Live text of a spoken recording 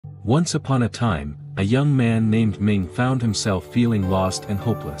Once upon a time, a young man named Ming found himself feeling lost and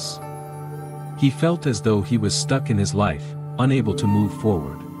hopeless. He felt as though he was stuck in his life, unable to move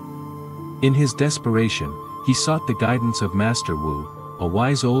forward. In his desperation, he sought the guidance of Master Wu, a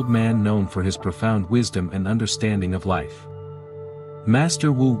wise old man known for his profound wisdom and understanding of life.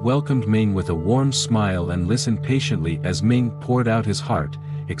 Master Wu welcomed Ming with a warm smile and listened patiently as Ming poured out his heart,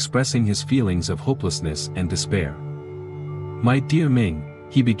 expressing his feelings of hopelessness and despair. "My dear Ming,"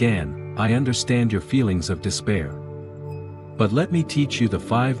 he began, "I understand your feelings of despair. But let me teach you the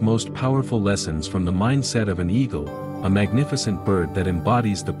 5 most powerful lessons from the mindset of an eagle, a magnificent bird that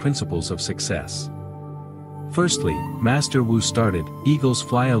embodies the principles of success." Firstly, Master Wu started, eagles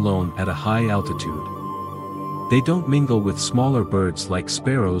fly alone at a high altitude. They don't mingle with smaller birds like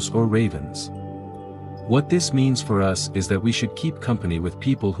sparrows or ravens. What this means for us is that we should keep company with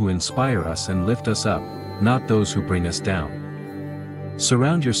people who inspire us and lift us up, not those who bring us down.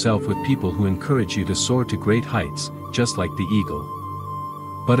 Surround yourself with people who encourage you to soar to great heights, just like the eagle.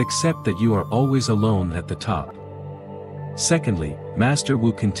 But accept that you are always alone at the top. Secondly, Master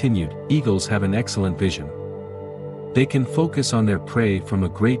Wu continued, eagles have an excellent vision. They can focus on their prey from a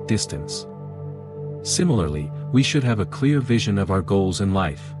great distance. Similarly, we should have a clear vision of our goals in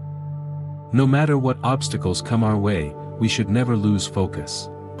life. No matter what obstacles come our way, we should never lose focus.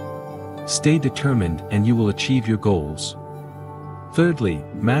 Stay determined and you will achieve your goals. Thirdly,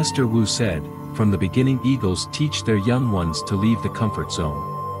 Master Wu said, from the beginning eagles teach their young ones to leave the comfort zone.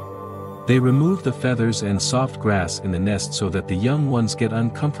 They remove the feathers and soft grass in the nest so that the young ones get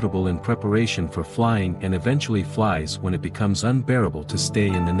uncomfortable in preparation for flying and eventually flies when it becomes unbearable to stay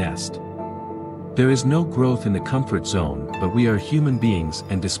in the nest. There is no growth in the comfort zone, but we are human beings,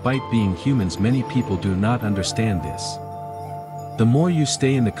 and despite being humans, many people do not understand this. The more you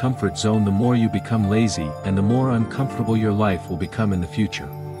stay in the comfort zone, the more you become lazy, and the more uncomfortable your life will become in the future.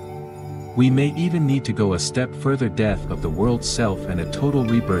 We may even need to go a step further: death of the world's self and a total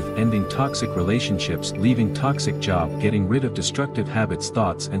rebirth, ending toxic relationships, leaving toxic job, getting rid of destructive habits,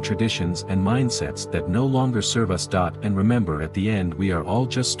 thoughts and traditions and mindsets that no longer serve us. And remember, at the end we are all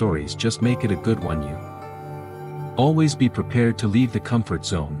just stories, just make it a good one. You always be prepared to leave the comfort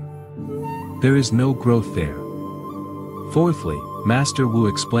zone. There is no growth there. Fourthly, Master Wu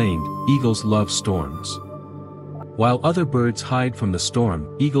explained, eagles love storms. While other birds hide from the storm,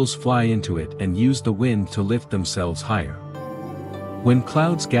 eagles fly into it and use the wind to lift themselves higher. When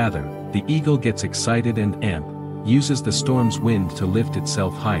clouds gather, the eagle gets excited and uses the storm's wind to lift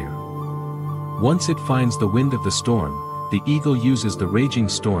itself higher. Once it finds the wind of the storm, the eagle uses the raging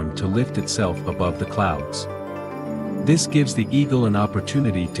storm to lift itself above the clouds. This gives the eagle an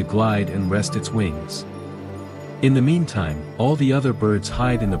opportunity to glide and rest its wings. In the meantime, all the other birds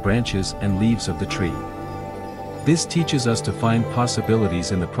hide in the branches and leaves of the tree. This teaches us to find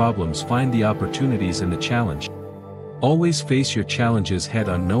possibilities in the problems, find the opportunities in the challenge. Always face your challenges head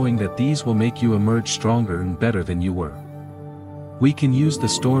on, knowing that these will make you emerge stronger and better than you were. We can use the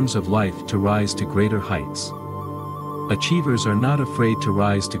storms of life to rise to greater heights. Achievers are not afraid to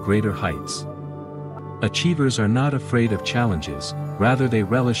rise to greater heights. Achievers are not afraid of challenges, rather they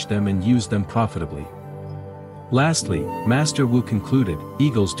relish them and use them profitably. Lastly, Master Wu concluded,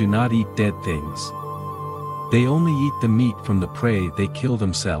 eagles do not eat dead things. They only eat the meat from the prey they kill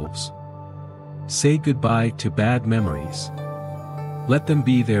themselves. Say goodbye to bad memories. Let them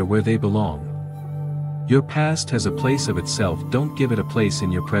be there where they belong. Your past has a place of itself, don't give it a place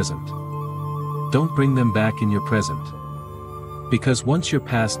in your present. Don't bring them back in your present. Because once your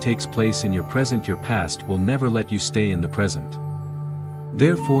past takes place in your present, your past will never let you stay in the present.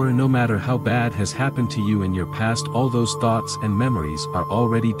 Therefore, no matter how bad has happened to you in your past, all those thoughts and memories are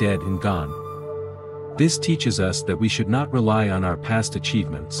already dead and gone. This teaches us that we should not rely on our past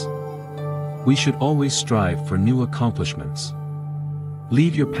achievements. We should always strive for new accomplishments.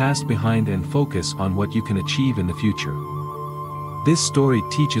 Leave your past behind and focus on what you can achieve in the future. This story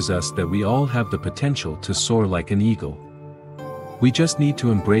teaches us that we all have the potential to soar like an eagle. We just need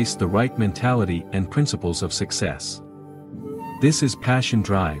to embrace the right mentality and principles of success. This is Passion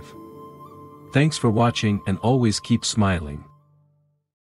Drive. Thanks for watching, and always keep smiling.